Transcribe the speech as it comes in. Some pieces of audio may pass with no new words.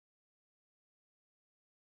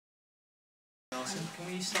Arsene. Can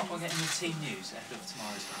we start by getting the team news ahead of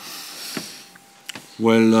tomorrow's game?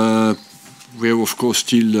 Well, we have of course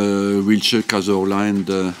still Wilshere, Cazorla and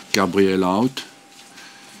Gabriel out.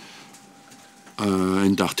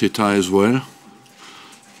 And Arteta as well.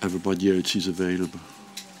 Everybody else is available.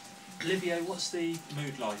 Olivier, what's the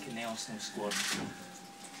mood like in the Arsenal squad?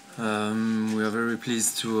 We are very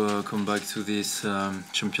pleased to come back to this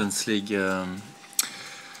Champions League game,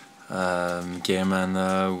 and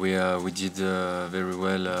we did very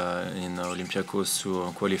well in Olympiacos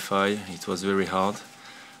to qualify. It was very hard,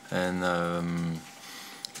 and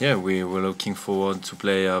yeah, we were looking forward to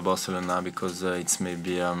play Barcelona because it's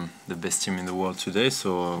maybe the best team in the world today,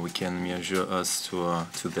 so we can measure us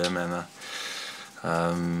to them,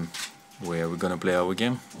 and we're gonna play our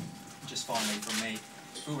game. Just finally from me,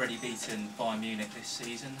 you've already beaten Bayern Munich this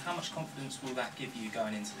season. How much confidence will that give you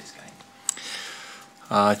going into this game?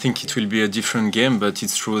 I think it will be a different game, but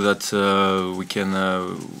it's true that we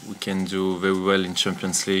can do very well in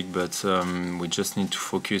Champions League, but we just need to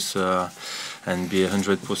focus and be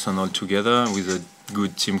 100% all together with a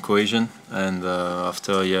good team cohesion, and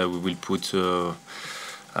after, yeah, we will put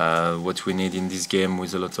what we need in this game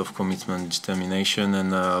with a lot of commitment, determination,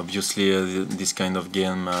 and obviously this kind of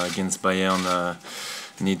game against Bayern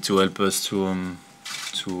need to help us to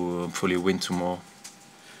hopefully win tomorrow.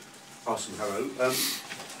 Arsene, hello.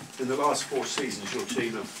 In the last 4 seasons, your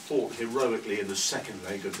team have fought heroically in the second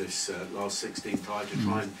leg of this last 16 tie to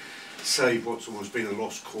try and save what's almost been a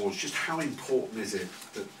lost cause. Just how important is it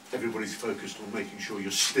that everybody's focused on making sure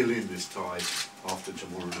you're still in this tie after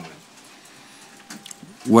tomorrow night?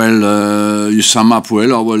 Well, you sum up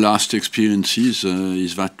well our last experiences,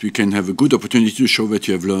 is that we can have a good opportunity to show that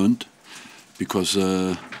you have learned, because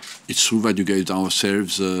it's true that you gave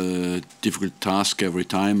ourselves a difficult task every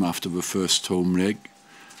time after the first home leg,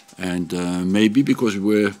 and maybe because we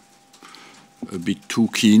were a bit too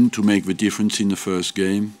keen to make the difference in the first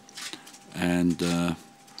game, and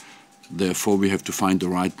therefore we have to find the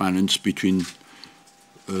right balance between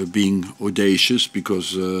being audacious,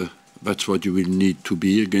 because that's what you will need to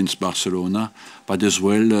be against Barcelona, but as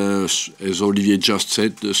well, as Olivier just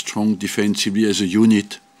said, strong defensively as a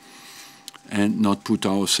unit, and not put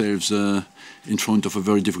ourselves in front of a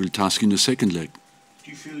very difficult task in the second leg.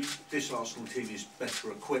 Do you feel this Arsenal team is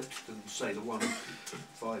better equipped than, say, the one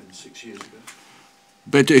 5 and 6 years ago?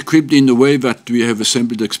 Better equipped in the way that we have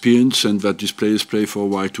assembled experience and that these players play for a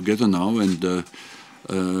while together now, and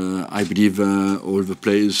I believe all the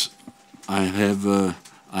players I have are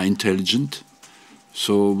intelligent,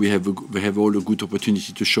 so we have all a good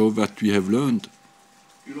opportunity to show that we have learned.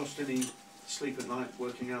 You lost any sleep at night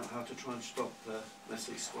working out how to try and stop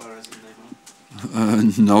Messi, Suarez and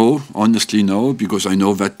Neymar? No, honestly no, because I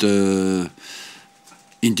know that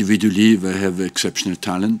individually they have exceptional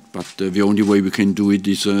talent, but the only way we can do it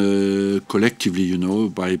is collectively, you know,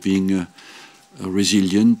 by being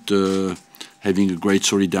resilient, having a great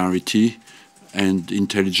solidarity and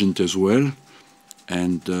intelligent as well.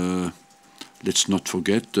 And let's not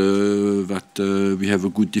forget that we have a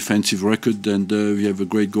good defensive record, and we have a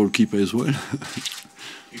great goalkeeper as well.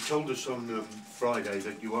 You told us on Friday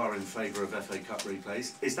that you are in favour of FA Cup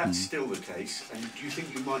replays. Is that still the case? And do you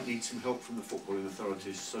think you might need some help from the footballing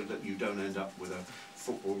authorities so that you don't end up with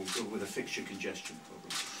a fixture congestion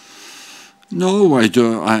problem? No,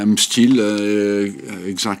 I am still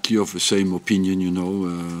exactly of the same opinion, you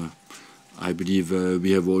know. I believe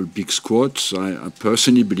we have all big squads. I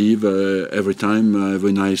personally believe every time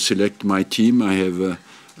when I select my team, I have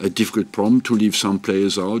a difficult problem to leave some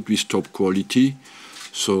players out with top quality.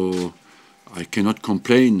 So I cannot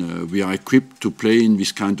complain. We are equipped to play in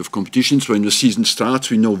this kind of competitions. When the season starts,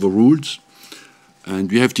 we know the rules.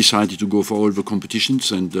 And we have decided to go for all the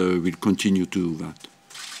competitions, and we'll continue to do that.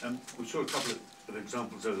 We saw a couple of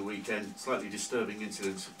examples over the weekend, slightly disturbing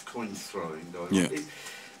incidents of coin throwing going yeah. on.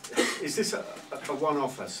 Is this a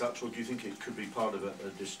one-off as such, or do you think it could be part of a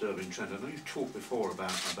disturbing trend? I know you've talked before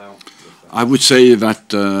about I would say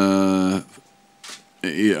that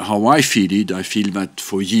how I feel that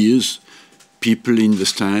for years people in the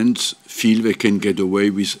stands feel they can get away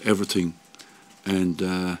with everything, and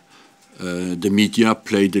the media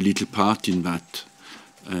played a little part in that,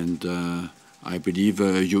 and I believe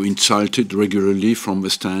you insulted regularly from the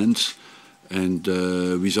stands, and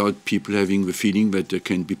without people having the feeling that they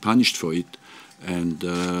can be punished for it. And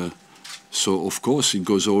so, of course, it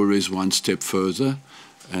goes always one step further.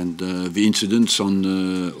 And the incidents on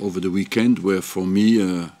over the weekend were, for me,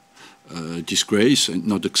 a disgrace and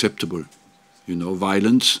not acceptable. You know,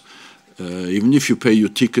 violence. Even if you pay your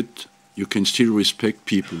ticket, you can still respect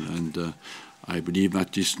people, and I believe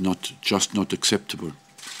that is not acceptable.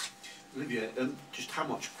 Olivia, just how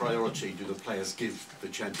much priority do the players give the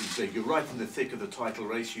Champions League? You're right in the thick of the title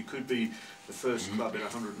race. You could be the first club in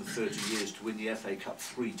 130 years to win the FA Cup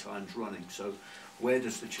 3 times running. So where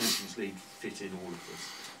does the Champions League fit in all of this?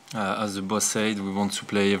 As the boss said, we want to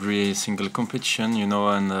play every single competition, you know,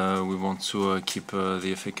 and we want to keep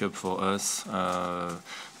the FA Cup for us,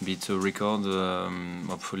 beat a record,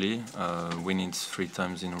 hopefully, win it 3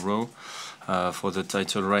 times in a row. For the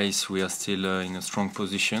title race, we are still in a strong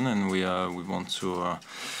position, and we want to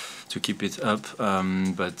keep it up.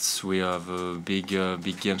 But we have big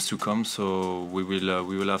games to come, so we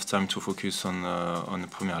will have time to focus on the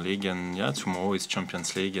Premier League. And yeah, tomorrow is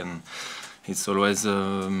Champions League, and it's always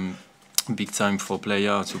big time for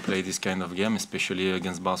players to play this kind of game, especially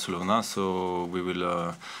against Barcelona. So we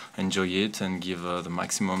will enjoy it and give the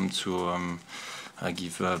maximum to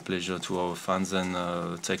give pleasure to our fans and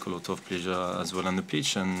take a lot of pleasure as well on the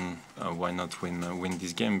pitch. And why not win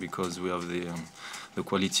this game, because we have the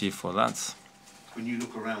quality for that. When you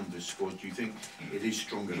look around this squad, do you think it is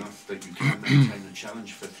strong enough that you can maintain the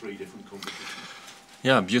challenge for 3 different competitions?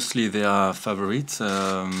 Yeah, obviously they are favorites.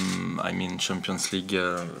 I mean, Champions League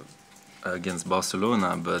against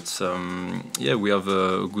Barcelona, but yeah, we have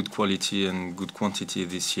a good quality and good quantity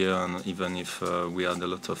this year, and even if we had a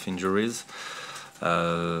lot of injuries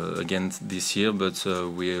again this year, but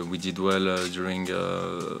we did well during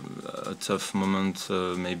a tough moment,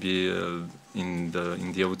 maybe in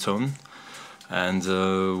the autumn, and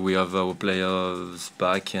we have our players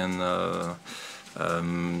back, and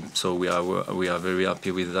so we are very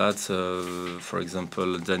happy with that. For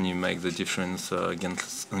example, Danny make the difference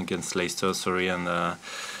against Leicester, and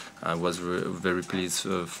I was very pleased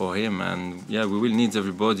for him. And yeah, we will need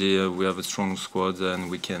everybody. We have a strong squad,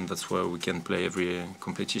 and that's why we can play every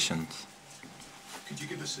competition. Could you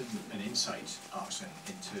give us an insight, Arsene,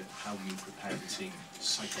 into how you prepare the team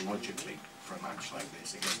psychologically for a match like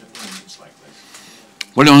this, against opponents like this?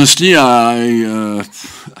 Well, honestly,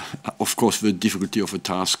 of course, the difficulty of a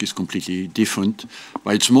task is completely different,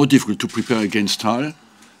 but it's more difficult to prepare against Hull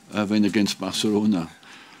than against Barcelona,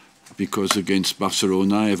 because against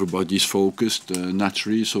Barcelona everybody is focused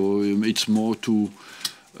naturally, so it's more to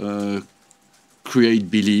create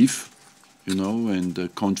belief, you know, and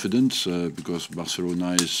confidence, because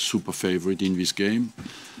Barcelona is super favorite in this game.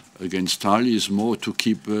 Against Hull is more to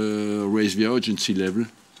keep raise the urgency level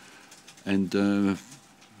and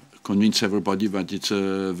convince everybody that it's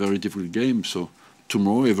a very difficult game. So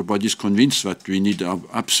tomorrow everybody is convinced that we need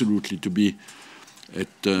absolutely to be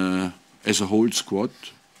at as a whole squad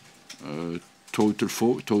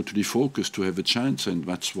totally focused to have a chance, and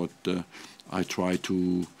that's what I try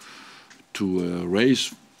to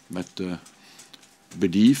raise, that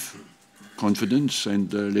belief, confidence,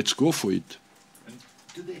 and let's go for it. And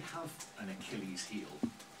do they have an Achilles heel,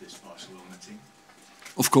 this Barcelona team?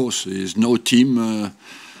 Of course, there is no team.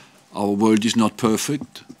 Our world is not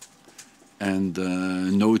perfect, and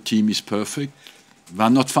no team is perfect. We are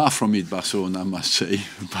not far from it, Barcelona, I must say.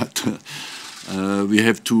 But we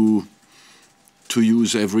have to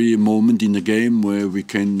use every moment in the game where we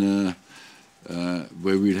can,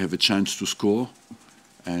 where we'll have a chance to score.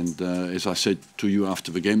 And as I said to you after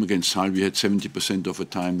the game against Hull, we had 70% of the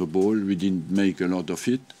time the ball. We didn't make a lot of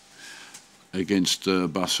it. Against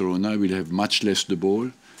Barcelona, we'll have much less the ball,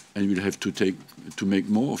 and we'll have to make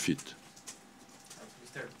more of it.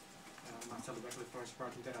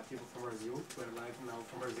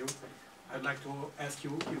 I'd like to ask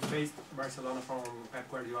you, you faced Barcelona from Pep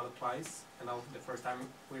Guardiola twice, and now the first time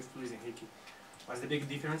with Luis Enrique. What's the big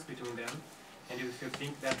difference between them? And if you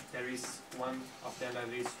think that there is one of them that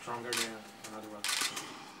is stronger than another one?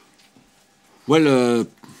 Well,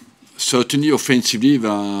 certainly offensively,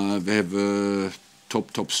 they have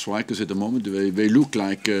top strikers at the moment. They look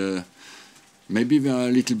like maybe they are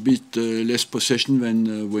a little bit less possession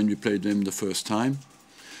than when we played them the first time,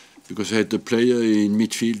 because I had a player in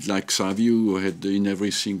midfield like Xavi, who had in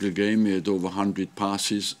every single game he had over 100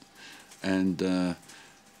 passes, and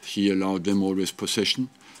he allowed them always possession.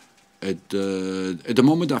 At the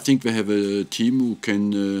moment, I think they have a team who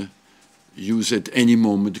can use at any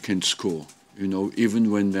moment can score. You know, even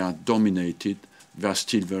when they are dominated, they are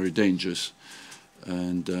still very dangerous.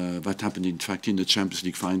 And that happened, in fact, in the Champions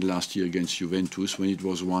League final last year against Juventus when it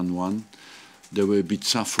was 1-1. They were a bit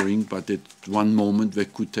suffering, but at one moment they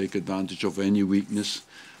could take advantage of any weakness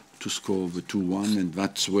to score the 2-1, and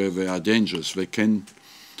that's where they are dangerous. They have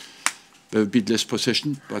a bit less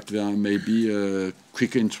possession, but they are maybe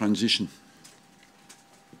quicker in transition.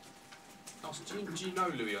 Do you know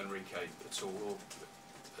Luis Enrique at all, or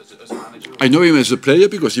as a manager? I know him as a player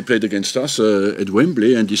because he played against us at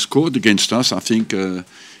Wembley, and he scored against us, I think,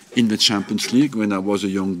 in the Champions League when I was a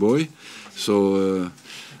young boy. So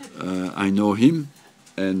I know him,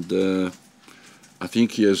 and I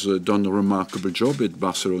think he has done a remarkable job at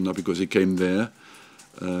Barcelona, because he came there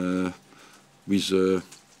with a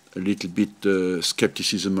little bit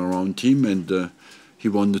skepticism around him, and he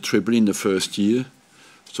won the treble in the first year.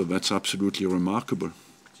 So that's absolutely remarkable.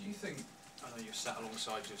 Do you think, I know you're sat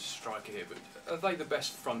alongside your striker here, but are they the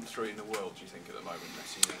best front three in the world, do you think, at the moment,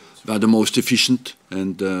 Messi and Neymar? They're the most efficient,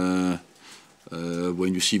 and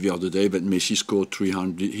when you see the other day that Messi scored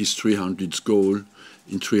his 300th goal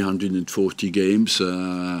in 340 games,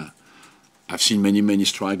 I've seen many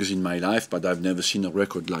strikers in my life, but I've never seen a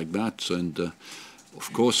record like that. And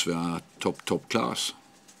of course, they are top class.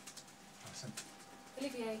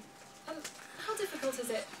 Olivier, how difficult is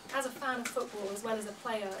it, as a fan of football as well as a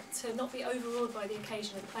player, to not be overawed by the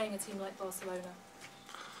occasion of playing a team like Barcelona?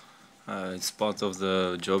 It's part of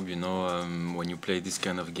the job, you know. When you play this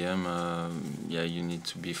kind of game, yeah, you need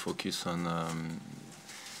to be focused on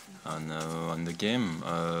the game,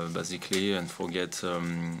 basically, and forget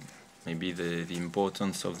maybe the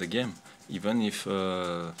importance of the game. Even if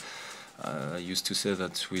I used to say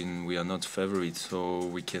that we are not favorites, so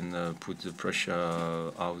we can put the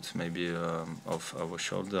pressure out maybe off our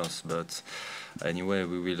shoulders. But anyway,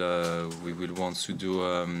 we will want to do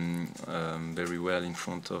very well in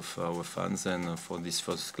front of our fans, and for this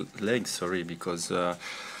first leg, because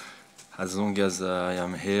as long as I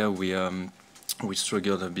am here, we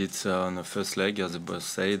struggled a bit on the first leg, as the boss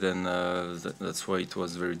said, and that's why it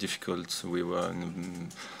was very difficult. We were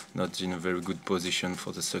not in a very good position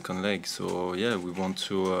for the second leg. So yeah, we want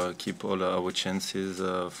to keep all our chances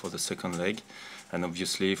for the second leg, and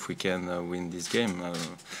obviously if we can win this game,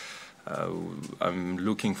 I'm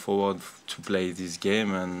looking forward to play this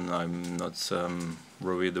game, and I'm not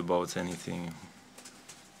worried about anything.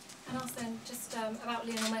 And Arsene, just about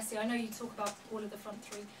Lionel Messi, I know you talk about all of the front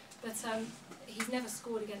three, but he's never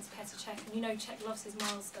scored against Petr Cech, and you know Cech loves his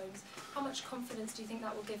milestones. How much confidence do you think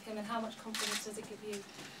that will give him, and how much confidence does it give you?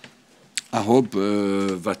 I hope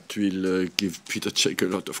that will give Petr Cech a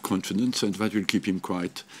lot of confidence, and that will keep him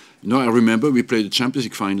quiet. You know, I remember we played the Champions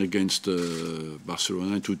League final against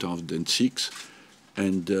Barcelona in 2006,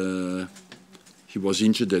 and he was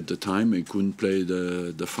injured at the time. He couldn't play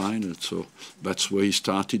the final, so that's where he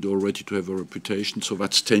started already to have a reputation. So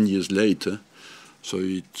that's 10 years later. So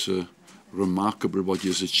it's remarkable what he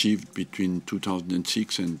has achieved between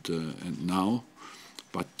 2006 and now.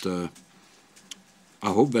 But I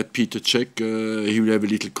hope that Petr Cech, he will have a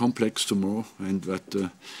little complex tomorrow, and that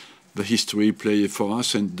the history play for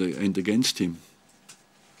us and against him.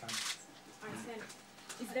 Arsene,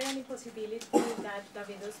 is there any possibility that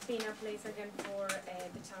David Ospina plays again for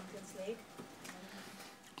the Champions League?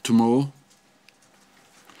 Tomorrow?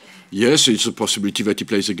 Yes, it's a possibility that he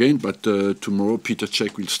plays again, but tomorrow Petr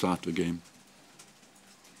Cech will start the game.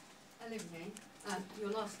 Olivier,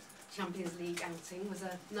 your last Champions League outing was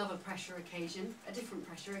another pressure occasion, a different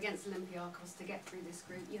pressure against Olympiacos to get through this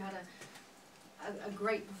group. You had a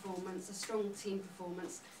great performance, a strong team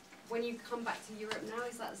performance. When you come back to Europe now,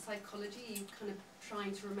 is that psychology? Are you kind of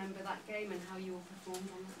trying to remember that game and how you all performed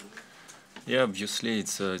on that night? Yeah, obviously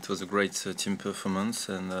it was a great team performance,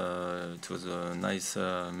 and it was a nice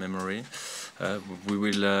memory. We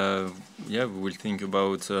will think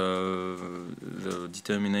about the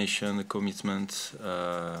determination, the commitment,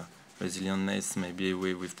 resilientness maybe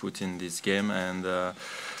we've put in this game, and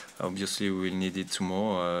obviously we'll need it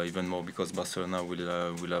tomorrow, even more because Barcelona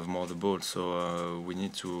will have more the ball. So we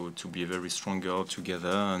need to be very stronger together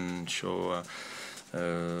and show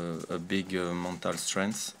a big mental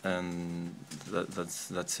strength, and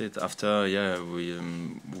that's it. After, yeah, we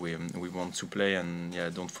want to play, and yeah,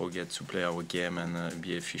 don't forget to play our game and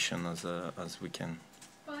be efficient as we can.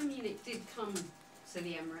 Bayern Munich did come to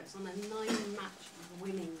the Emirates on a 9-match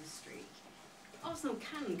winning streak. Arsenal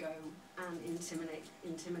can go and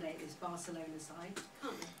intimidate this Barcelona side,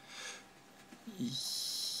 can't they?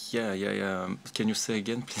 Yeah. Can you say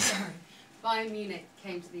again, please? Sorry. Bayern Munich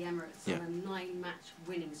came to the Emirates Yeah. on a 9-match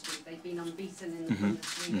winning streak. They've been unbeaten in the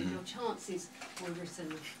Bundesliga. Your chances were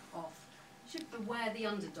written off. Should beware the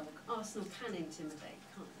underdog. Arsenal can intimidate,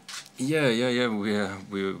 can't they? Yeah.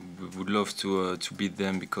 We would love to beat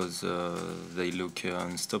them because they look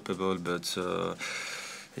unstoppable, but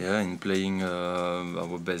yeah, in playing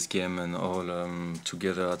our best game and all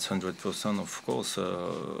together at 100%, of course.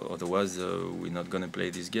 Otherwise, we're not gonna play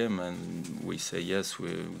this game, and we say yes,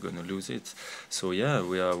 we're gonna lose it. So yeah,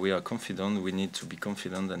 we are confident. We need to be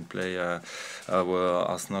confident and play our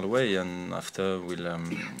Arsenal way, and after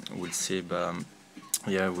we'll see. But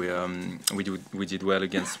yeah, we did well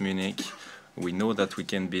against Munich. We know that we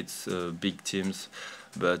can beat big teams,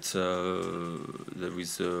 but there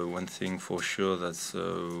is one thing for sure, that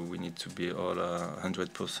we need to be all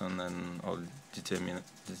 100% and all determined.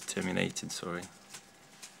 Sorry.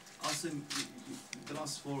 Arsene, the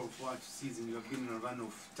last 4 or 5 seasons you have been in a run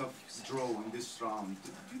of tough draw in this round.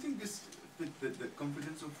 Do you think this fit the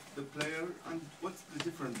confidence of the player? And what's the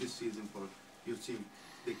difference this season for your team?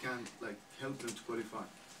 They can like help them to qualify.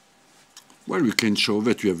 Well, we can show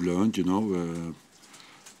that we have learned, you know.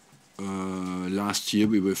 Last year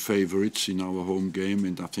we were favorites in our home game,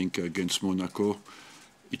 and I think against Monaco,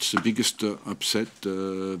 it's the biggest upset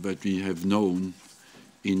that we have known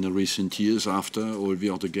in recent years. After all the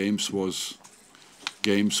other games was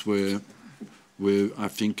games where I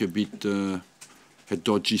think a bit had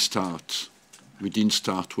dodgy starts. We didn't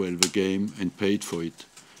start well the game and paid for it.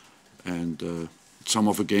 And some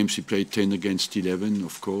of the games we played 10 against 11,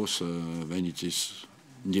 of course, then it is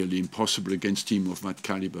nearly impossible against a team of that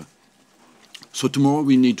caliber. So tomorrow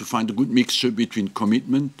we need to find a good mixture between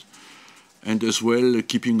commitment and as well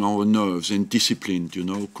keeping our nerves and disciplined, you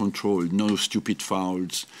know, controlled, no stupid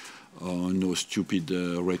fouls, no stupid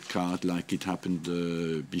red card like it happened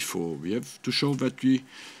before. We have to show that we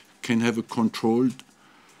can have a controlled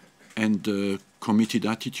and committed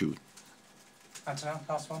attitude. Antonin,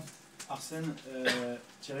 last one. Arsène,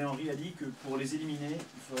 Thierry Henry a dit que pour les éliminer,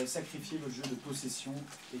 il faudrait sacrifier votre jeu de possession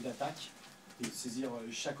et d'attaque et saisir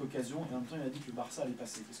chaque occasion. Et en même temps, il a dit que le Barça allait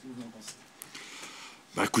passer. Qu'est-ce que vous en pensez?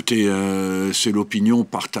 Bah écoutez, c'est l'opinion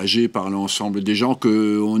partagée par l'ensemble des gens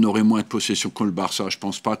qu'on aurait moins de possession que le Barça. Je ne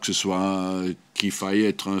pense pas que ce soit qu'il faille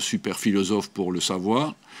être un super philosophe pour le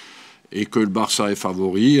savoir. Et que le Barça est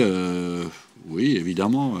favori, oui,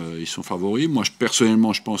 évidemment, ils sont favoris. Moi,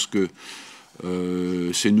 personnellement, je pense que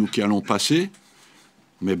c'est nous qui allons passer.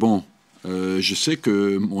 Mais bon, je sais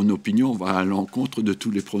que mon opinion va à l'encontre de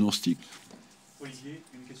tous les pronostics. Olivier,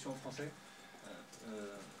 une question en français.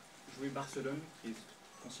 Jouer Barcelone, qui est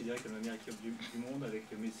considéré comme la meilleure équipe du monde, avec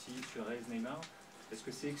Messi, Suarez, Neymar, est-ce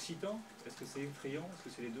que c'est excitant? Est-ce que c'est effrayant? Est-ce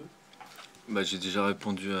que c'est les deux? Bah, j'ai déjà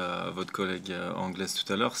répondu à votre collègue anglaise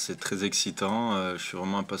tout à l'heure, c'est très excitant, je suis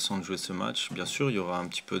vraiment impatient de jouer ce match. Bien sûr, il y aura un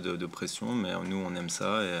petit peu de pression, mais nous, on aime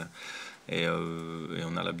ça et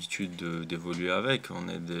on a l'habitude d'évoluer avec. On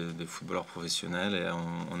est des footballeurs professionnels et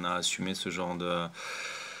on a assumé ce genre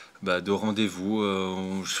de rendez-vous.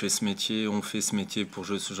 On fait ce métier pour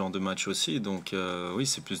jouer ce genre de match aussi. Donc oui,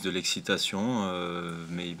 c'est plus de l'excitation,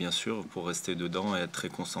 mais bien sûr, pour rester dedans et être très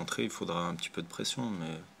concentré, il faudra un petit peu de pression.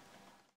 Mais